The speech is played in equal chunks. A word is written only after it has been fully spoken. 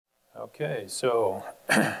Okay, so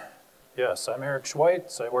yes, I'm Eric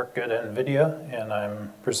Schweitz. I work at NVIDIA, and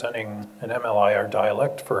I'm presenting an MLIR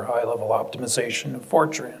dialect for high-level optimization of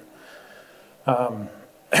Fortran.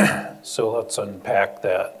 So let's unpack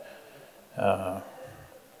that.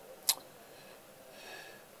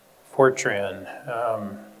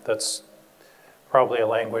 Fortran, that's probably a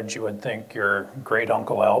language you would think your great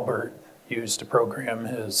uncle Albert used to program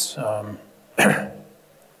his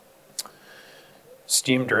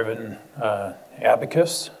steam-driven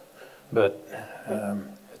abacus, but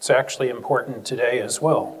it's actually important today as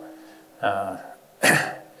well.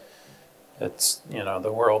 It's,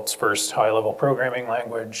 the world's first high-level programming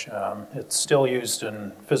language. It's still used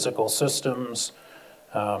in physical systems,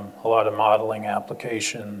 a lot of modeling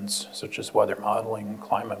applications, such as weather modeling,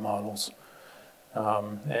 climate models.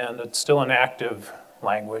 And it's still an active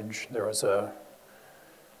language. There was a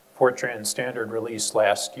Fortran standard release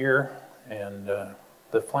last year, and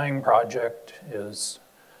the Flang project is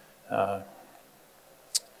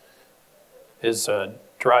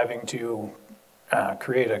driving to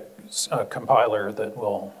create a compiler that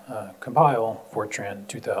will compile Fortran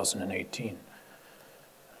 2018.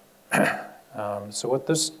 So what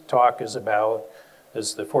this talk is about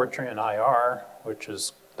is the Fortran IR, which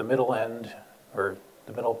is the middle end, or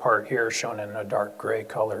the middle part here shown in a dark gray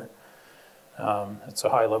color. It's a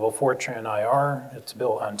high-level Fortran IR. It's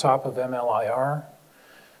built on top of MLIR.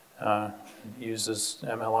 Uses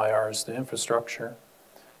MLIR as the infrastructure.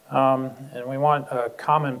 And we want a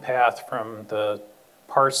common path from the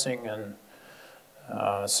parsing and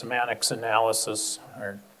semantics analysis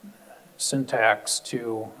or syntax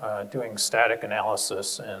to doing static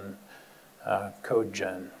analysis and code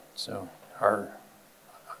gen. So a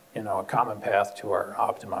common path to our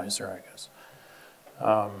optimizer, I guess.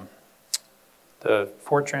 The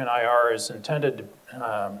Fortran IR is intended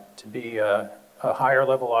to be a higher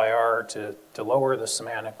level IR to lower the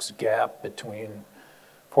semantics gap between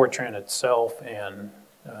Fortran itself and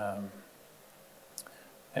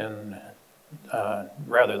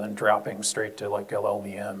rather than dropping straight to like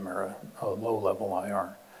LLVM or a low level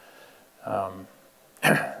IR.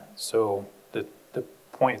 So the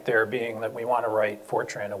point there being that we want to write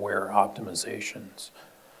Fortran aware optimizations.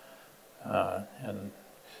 And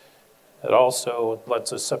it also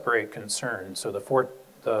lets us separate concerns. So the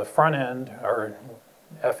front end, our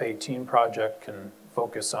F18 project, can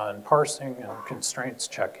focus on parsing and constraints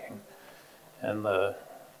checking. And the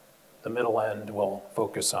middle end will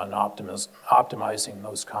focus on optimizing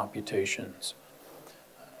those computations.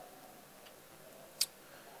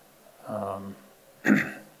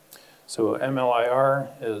 So MLIR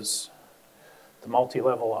is the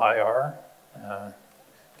multi-level IR.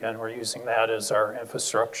 Again, we're using that as our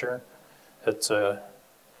infrastructure. It's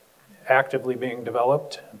actively being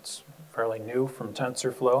developed. It's fairly new from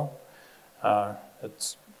TensorFlow.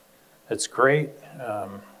 It's great.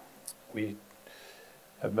 We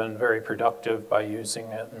have been very productive by using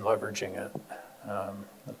it and leveraging it.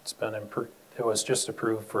 It was just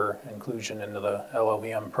approved for inclusion into the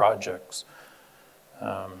LLVM projects.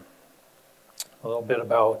 A little bit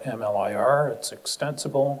about MLIR. It's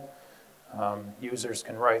extensible. Users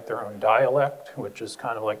can write their own dialect, which is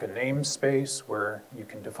kind of like a namespace where you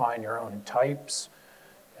can define your own types.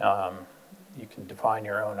 You can define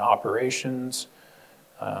your own operations,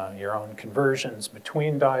 your own conversions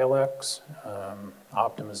between dialects,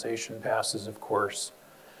 optimization passes, of course.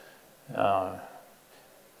 And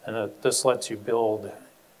this lets you build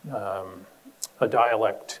a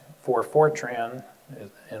dialect for Fortran,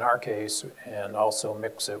 in our case, and also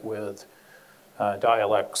mix it with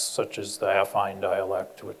dialects such as the affine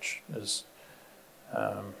dialect, which is,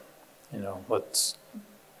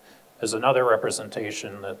 is another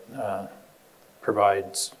representation that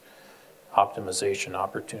provides optimization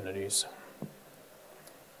opportunities.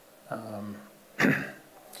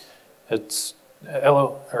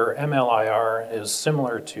 MLIR is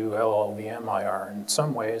similar to LLVM-IR. In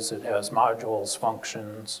some ways, it has modules,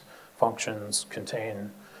 functions. Functions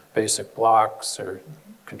contain basic blocks or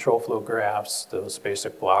control flow graphs. Those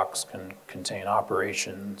basic blocks can contain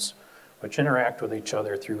operations, which interact with each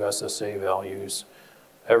other through SSA values.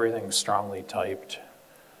 Everything's strongly typed.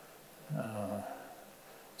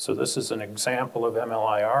 So this is an example of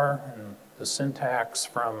MLIR and the syntax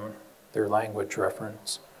from their language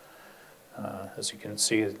reference. As you can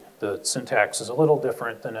see, the syntax is a little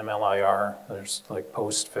different than MLIR. There's like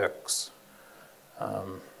postfix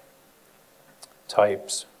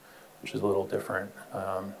types, which is a little different.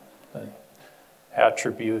 The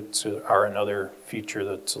attributes are another feature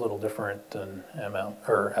that's a little different than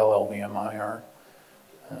LLVM-IR.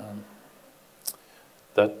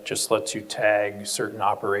 that just lets you tag certain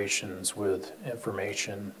operations with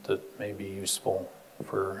information that may be useful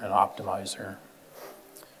for an optimizer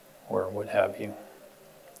or what have you.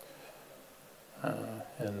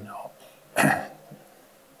 And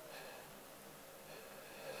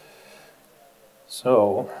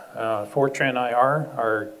so Fortran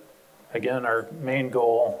IR, again, our main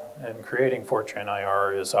goal in creating Fortran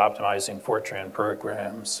IR is optimizing Fortran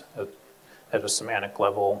programs at a semantic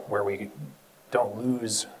level where we don't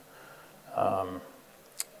lose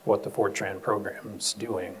what the Fortran program's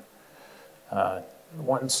doing.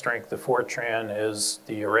 One strength of Fortran is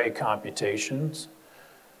the array computations.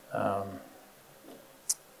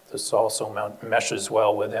 This also meshes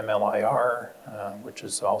well with MLIR, which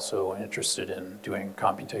is also interested in doing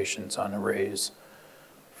computations on arrays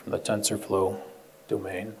from the TensorFlow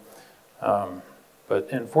domain. But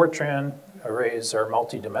in Fortran, arrays are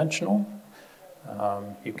multidimensional.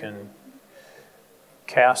 You can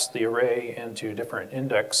cast the array into different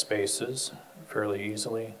index spaces fairly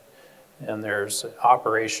easily. And there's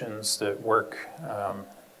operations that work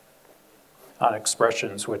on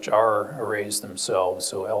expressions which are arrays themselves,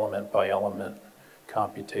 so element by element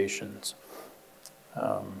computations.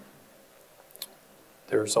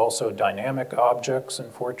 There's also dynamic objects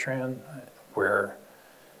in Fortran where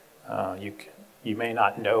you may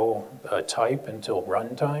not know a type until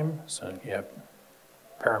runtime, so you have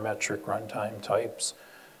parametric runtime types.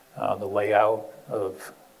 The layout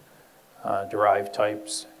of derived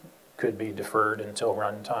types could be deferred until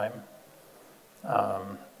runtime.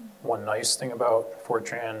 One nice thing about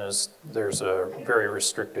Fortran is there's a very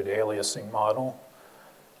restricted aliasing model.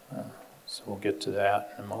 So we'll get to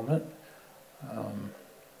that in a moment.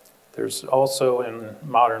 There's also in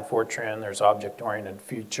modern Fortran, there's object-oriented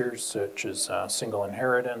features such as single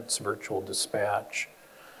inheritance, virtual dispatch,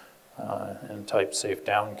 and type-safe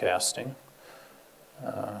downcasting.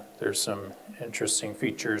 There's some interesting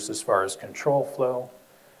features as far as control flow.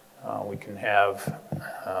 We can have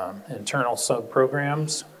internal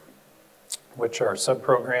subprograms, which are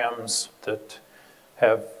subprograms that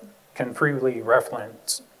can freely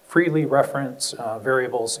reference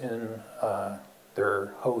variables in their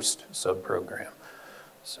host subprogram.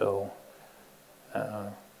 So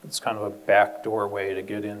it's kind of a backdoor way to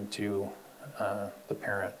get into the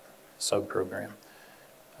parent subprogram.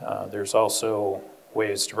 There's also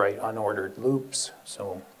ways to write unordered loops,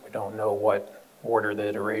 so we don't know what order the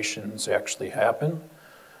iterations actually happen.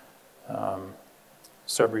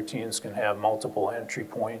 Subroutines can have multiple entry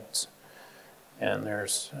points, and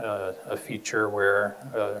there's a feature where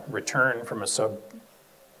a return from a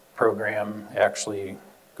subprogram actually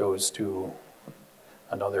goes to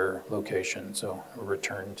another location, so a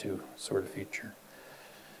return to sort of feature.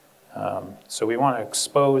 So we want to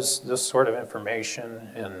expose this sort of information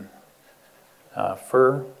in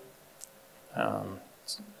FIR.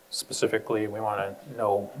 Specifically, we want to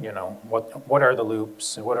know, what are the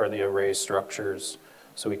loops and what are the array structures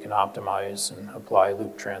so we can optimize and apply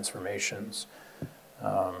loop transformations.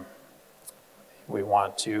 We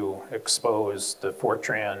want to expose the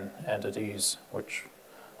Fortran entities, which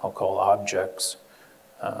I'll call objects,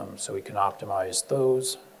 so we can optimize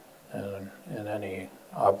those and any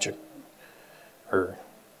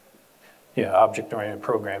object-oriented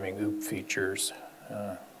programming loop features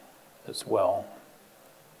as well.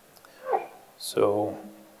 So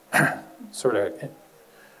sort of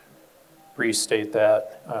restate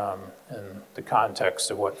that in the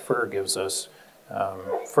context of what FIR gives us.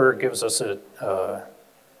 FIR gives us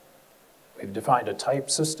we've defined a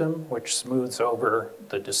type system which smooths over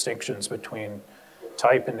the distinctions between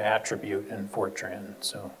type and attribute in Fortran.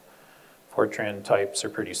 So Fortran types are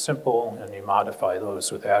pretty simple, and you modify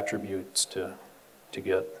those with attributes to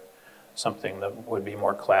get something that would be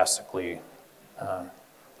more classically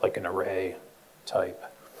like an array type.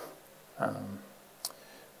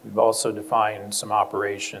 We've also defined some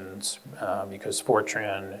operations because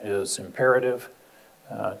Fortran is imperative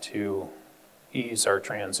to ease our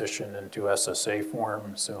transition into SSA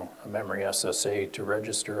form, so a memory SSA to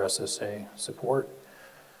register SSA support.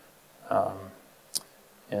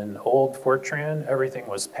 In old Fortran, everything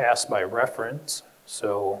was passed by reference,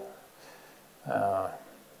 so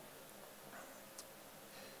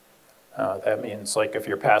that means like if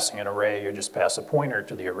you're passing an array, you just pass a pointer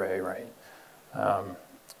to the array, right?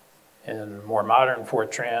 In more modern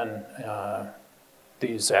Fortran,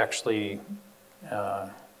 these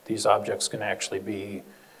objects can actually be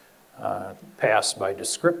passed by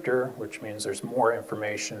descriptor, which means there's more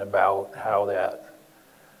information about how that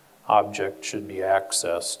object should be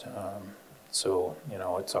accessed. So,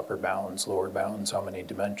 its upper bounds, lower bounds, how many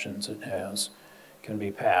dimensions it has can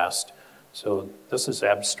be passed. So this is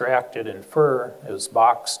abstracted in FIR as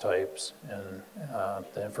box types, and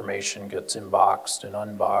the information gets inboxed and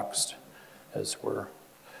unboxed as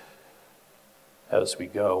we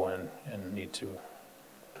go and need to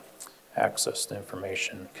access the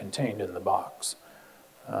information contained in the box.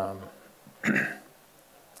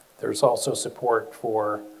 There's also support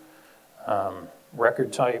for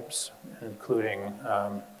record types, including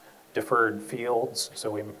deferred fields.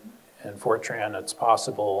 So in Fortran, it's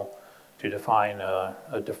possible to define a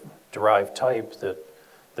derived type that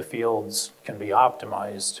the fields can be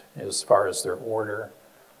optimized as far as their order.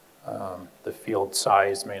 The field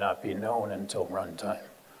size may not be known until runtime.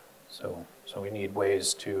 So we need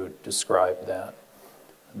ways to describe that.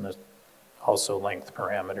 And also length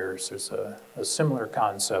parameters. There's a similar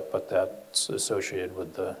concept, but that's associated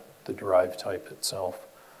with the derived type itself.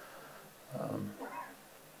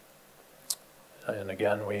 And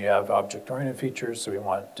again, we have object-oriented features, so we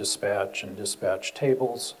want dispatch and dispatch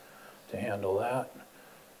tables to handle that.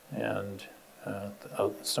 And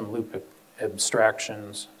some loop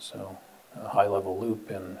abstractions, so a high-level loop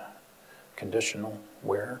and conditional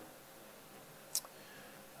where.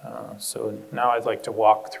 So now I'd like to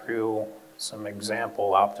walk through some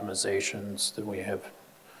example optimizations that we have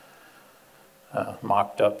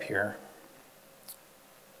mocked up here.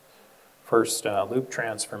 First, loop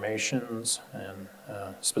transformations and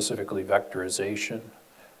specifically vectorization.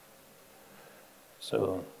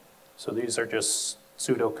 So these are just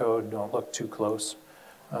pseudocode, don't look too close.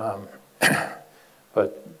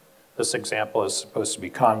 But this example is supposed to be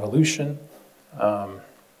convolution.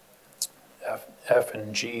 F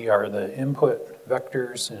and G are the input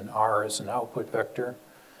vectors, and R is an output vector.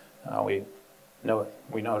 We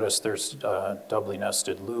notice there's a doubly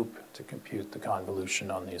nested loop to compute the convolution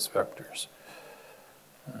on these vectors.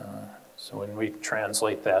 So when we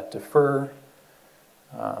translate that to FIR,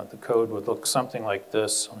 the code would look something like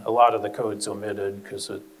this. A lot of the code's omitted because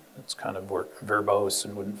it's kind of verbose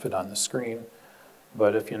and wouldn't fit on the screen.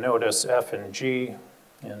 But if you notice, F and G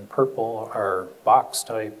in purple are box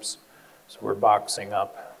types. So we're boxing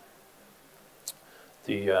up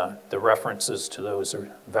the references to those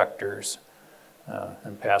vectors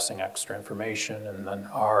and passing extra information, and then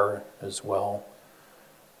R as well.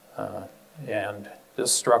 And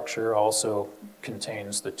this structure also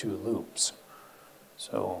contains the two loops.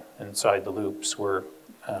 So inside the loops, we're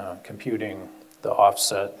computing the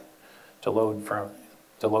offset to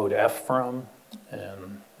load F from,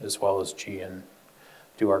 and as well as G, and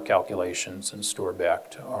do our calculations and store back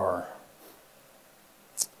to R.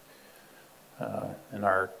 In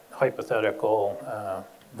our hypothetical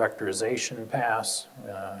vectorization pass,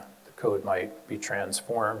 the code might be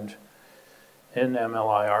transformed in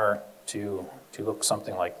MLIR to look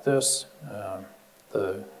something like this.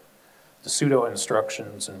 The pseudo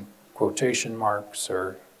instructions and quotation marks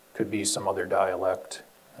could be some other dialect.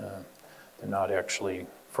 They're not actually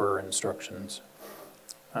FIR instructions.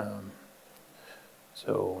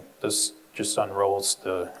 So this just unrolls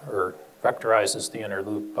or vectorizes the inner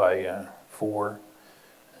loop by 4,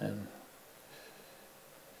 and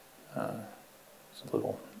it's a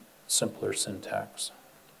little simpler syntax.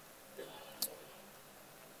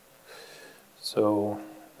 So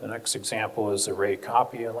the next example is array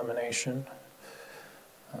copy elimination.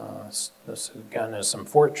 This again is some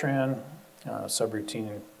Fortran.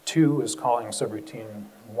 Subroutine 2 is calling subroutine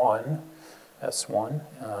 1, S1.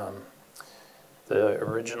 The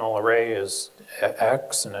original array is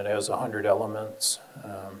X, and it has 100 elements.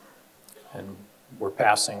 And we're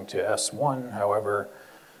passing to S1, however,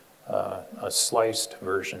 a sliced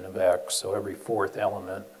version of X, so every fourth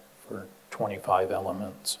element for 25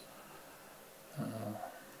 elements.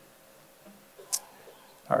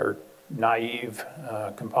 Our naive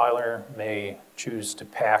compiler may choose to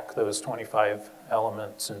pack those 25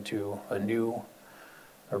 elements into a new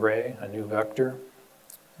array, a new vector.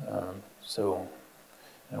 So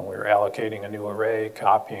we're allocating a new array,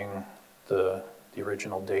 copying the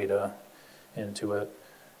original data into it,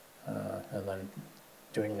 and then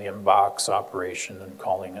doing the inbox operation and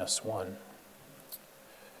calling S1.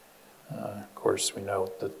 Of course, we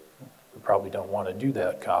note that we probably don't want to do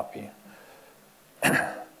that copy.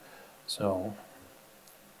 So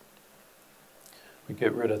we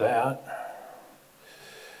get rid of that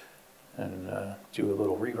and do a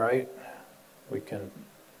little rewrite. We can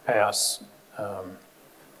pass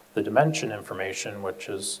the dimension information, which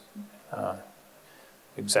is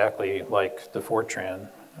exactly like the Fortran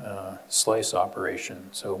slice operation.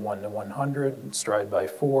 So 1 to 100, stride by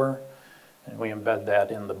 4, and we embed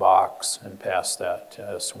that in the box and pass that to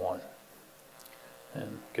S1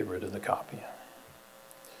 and get rid of the copy.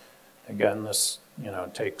 Again, this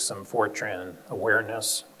takes some Fortran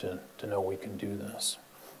awareness to know we can do this.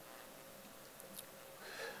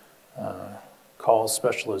 Call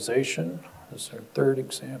specialization is our third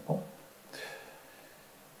example.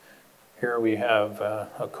 Here we have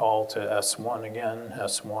a call to S1 again.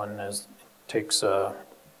 S1 takes a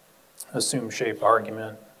assume shape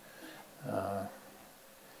argument, and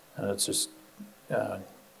it's just,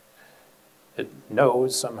 it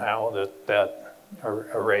knows somehow that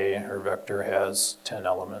array or vector has 10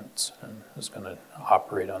 elements and is going to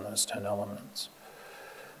operate on those 10 elements.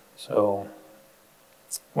 So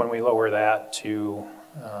when we lower that to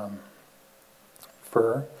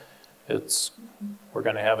fir, we're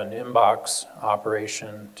going to have an inbox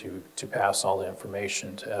operation to pass all the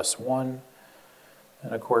information to S1.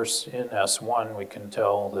 And of course, in S1, we can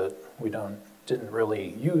tell that we didn't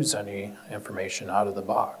really use any information out of the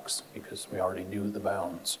box because we already knew the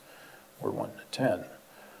bounds were 1 to 10.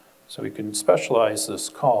 So we can specialize this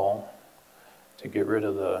call to get rid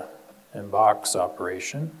of the inbox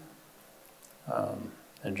operation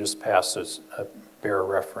and just pass a bare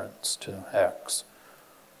reference to X,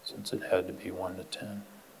 since it had to be 1 to 10.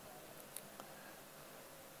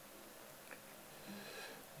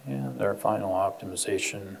 And our final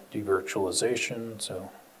optimization, devirtualization.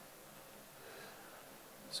 So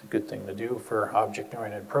it's a good thing to do for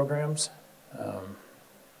object-oriented programs.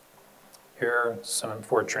 Here, some in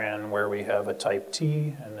Fortran where we have a type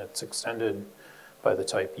T and it's extended by the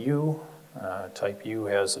type U. Type U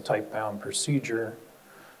has a type-bound procedure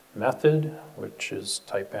method, which is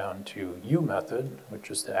type-bound to U method, which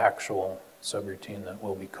is the actual subroutine that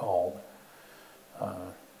will be called.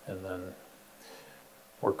 And then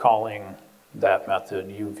we're calling that method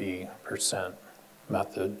UV %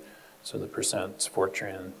 method. So the percent's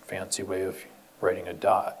Fortran fancy way of writing a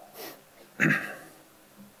dot.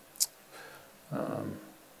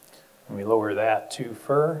 When we lower that to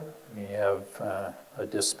fir, we have a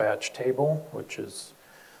dispatch table, which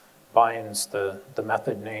binds the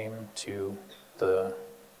method name to the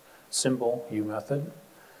symbol U method.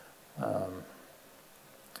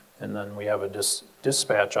 And then we have a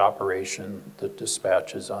dispatch operation that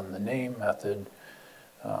dispatches on the name method.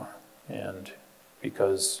 And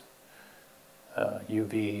because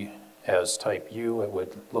UV has type U, it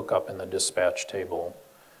would look up in the dispatch table,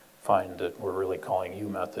 find that we're really calling U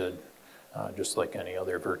method, just like any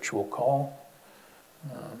other virtual call,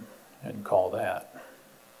 and call that.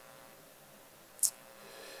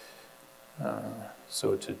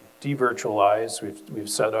 So to devirtualize, we've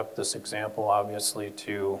set up this example obviously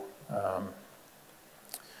to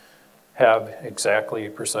have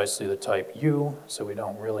precisely the type U, so we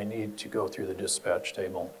don't really need to go through the dispatch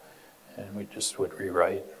table, and we just would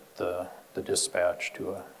rewrite the dispatch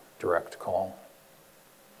to a direct call.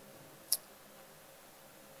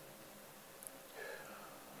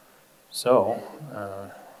 So,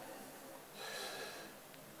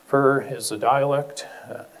 fir is a dialect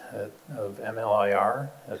of MLIR.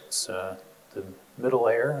 It's the middle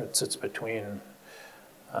layer. It sits between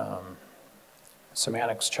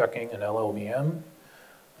semantics checking and LLVM.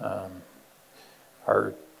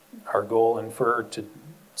 Our goal in fir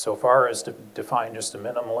so far is to define just a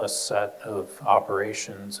minimalist set of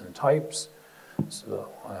operations and types so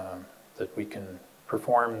that we can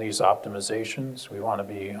perform these optimizations. We want to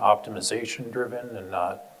be optimization driven and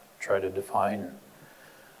not try to define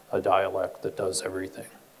a dialect that does everything.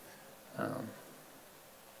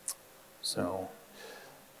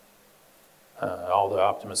 All the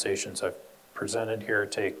optimizations I've presented here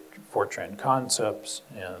take Fortran concepts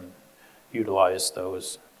and utilize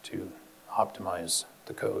those to optimize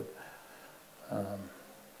the code.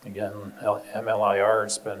 Again, MLIR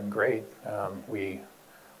has been great. We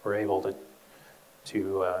were able to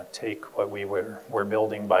take what we were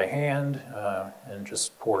building by hand and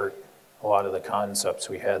just port a lot of the concepts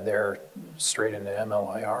we had there straight into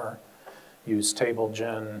MLIR, use table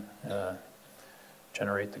gen,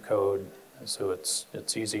 generate the code. So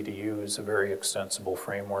it's easy to use, a very extensible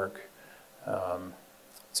framework.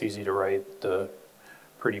 It's easy to write the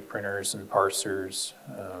pretty printers and parsers.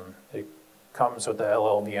 It comes with the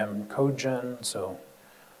LLVM code gen, so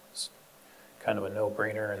it's kind of a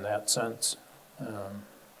no-brainer in that sense.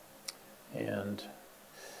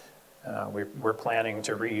 We're planning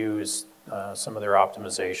to reuse some of their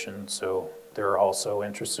optimizations, so they're also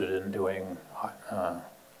interested in doing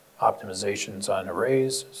optimizations on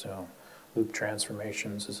arrays, so loop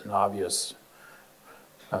transformations is an obvious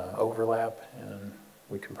overlap, and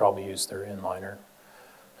we can probably use their inliner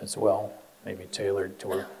as well, maybe tailored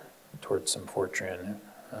towards some Fortran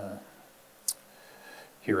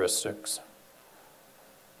heuristics.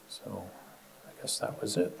 So I guess that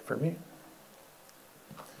was it for me.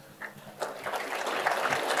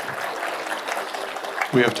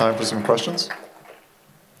 We have time for some questions.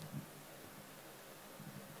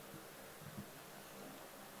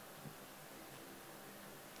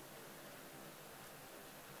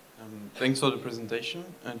 Thanks for the presentation.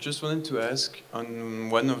 I just wanted to ask,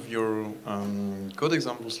 on one of your code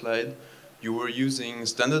example slide, you were using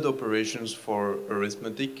standard operations for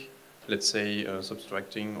arithmetic, let's say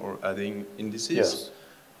subtracting or adding indices. Yes.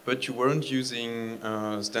 But you weren't using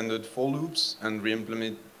standard for loops and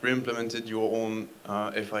re-implemented your own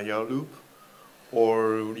FIR loop,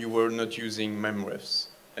 or you were not using memrefs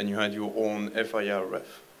and you had your own FIR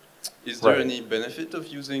ref. Is there any benefit of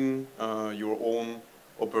using your own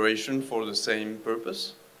operation for the same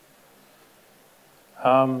purpose?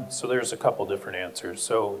 So there's a couple different answers.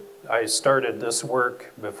 So I started this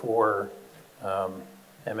work before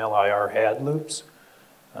MLIR had loops.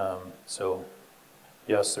 So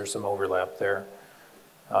yes, there's some overlap there.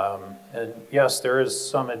 And yes, there is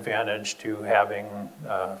some advantage to having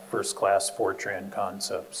first-class Fortran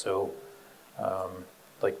concepts. So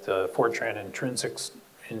like the Fortran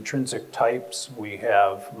intrinsic types we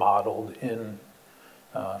have modeled in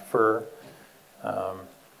FIR.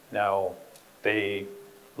 Now, they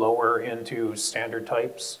lower into standard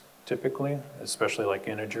types typically, especially like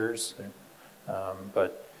integers,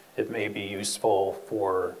 but it may be useful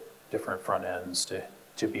for different front ends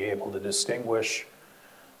to be able to distinguish,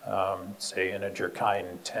 say, integer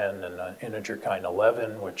kind 10 and integer kind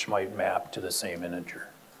 11, which might map to the same integer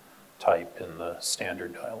type in the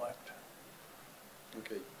standard dialect.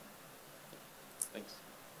 Okay, thanks.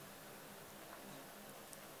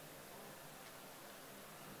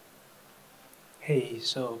 Hey,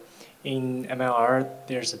 so in MLR,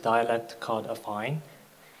 there's a dialect called Affine.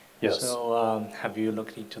 Yes. So have you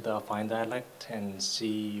looked into the Affine dialect and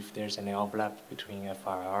see if there's any overlap between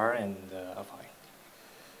FIR and Affine?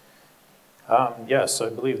 Yes, I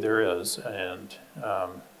believe there is. And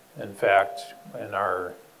in fact, in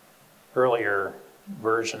our earlier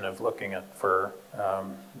version of looking at FIR,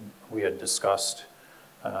 we had discussed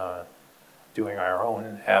doing our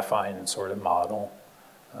own affine sort of model.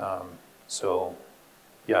 So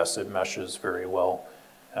yes, it meshes very well.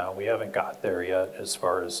 We haven't got there yet as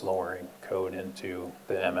far as lowering code into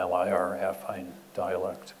the MLIR affine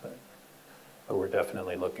dialect, but we're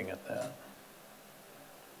definitely looking at that.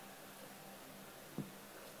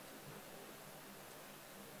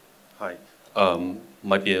 Hi.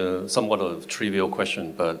 Might be a somewhat of a trivial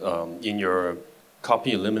question, but in your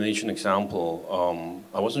copy elimination example,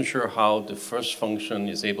 I wasn't sure how the first function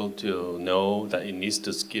is able to know that it needs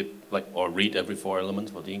to skip or read every 4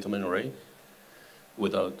 elements for the incoming array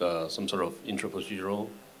without some sort of intraprocedural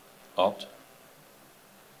opt.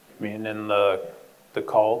 You mean in the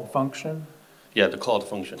called function? Yeah, the called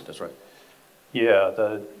function, that's right.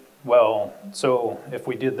 Yeah, well, so if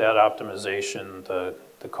we did that optimization, the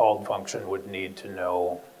called function would need to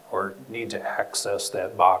know or need to access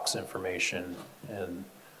that box information and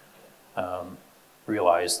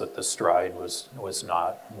realize that the stride was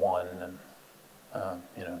not 1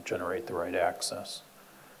 and generate the right access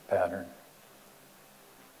pattern.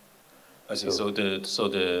 I see. So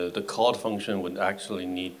the called function would actually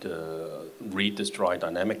need to read the stride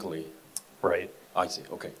dynamically. Right. I see.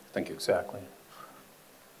 Okay. Thank you. Exactly.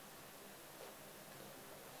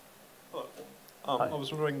 I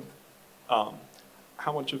was wondering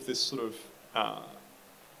how much of this sort of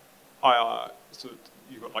IR, so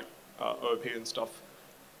you've got like OOP and stuff,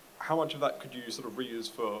 how much of that could you sort of reuse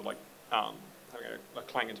for like having a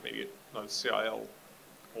Clang intermediate, CIL,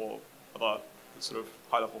 or other sort of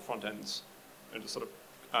high-level front ends into sort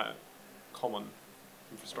of common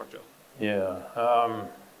infrastructure? Yeah,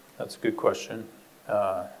 that's a good question.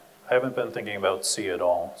 I haven't been thinking about C at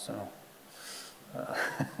all, so.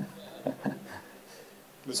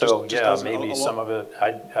 So yeah, maybe some of it,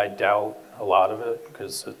 I doubt a lot of it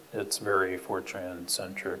because it's very Fortran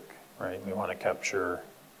centric, right? We want to capture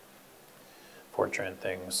Fortran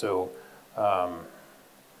things. So,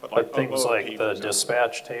 but things like the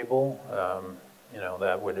dispatch table,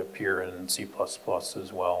 that would appear in C++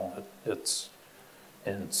 as well. It's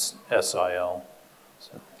in SIL.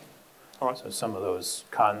 So, all right. So some of those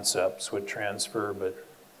concepts would transfer, but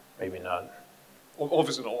maybe not.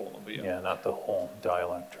 Obviously not all of them, but yeah. Yeah, not the whole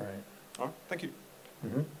dialect, right? All right, thank you.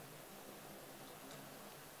 Mm-hmm.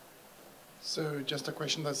 So just a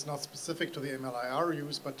question that's not specific to the MLIR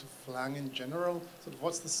use, but to Flang in general. So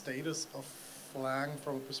what's the status of Flang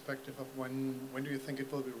from a perspective of when do you think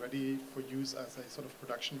it will be ready for use as a sort of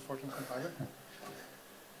production Fortran compiler?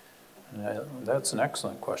 That's an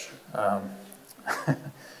excellent question.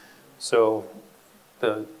 So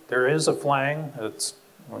there is a Flang. It's,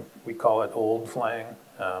 we call it old Flang,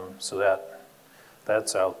 so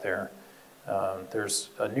that's out there. There's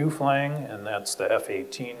a new Flang, and that's the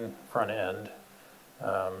F-18 front end.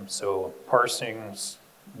 So parsing's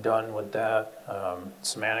done with that.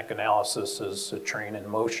 Semantic analysis is a train in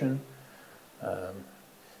motion.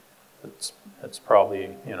 It's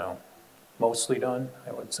probably, you know, mostly done,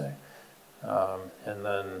 I would say. And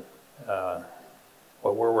then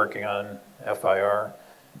what we're working on, FIR,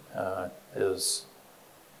 is,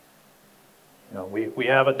 you know, we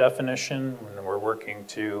have a definition, and we're working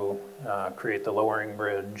to create the lowering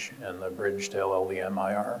bridge and the bridge to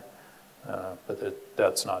LLVM-IR, but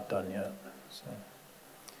that's not done yet. So,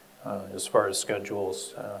 as far as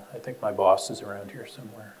schedules, I think my boss is around here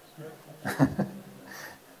somewhere.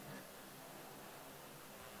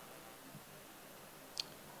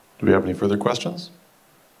 Do we have any further questions?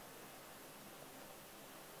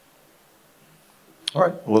 All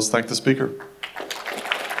right, well, let's thank the speaker.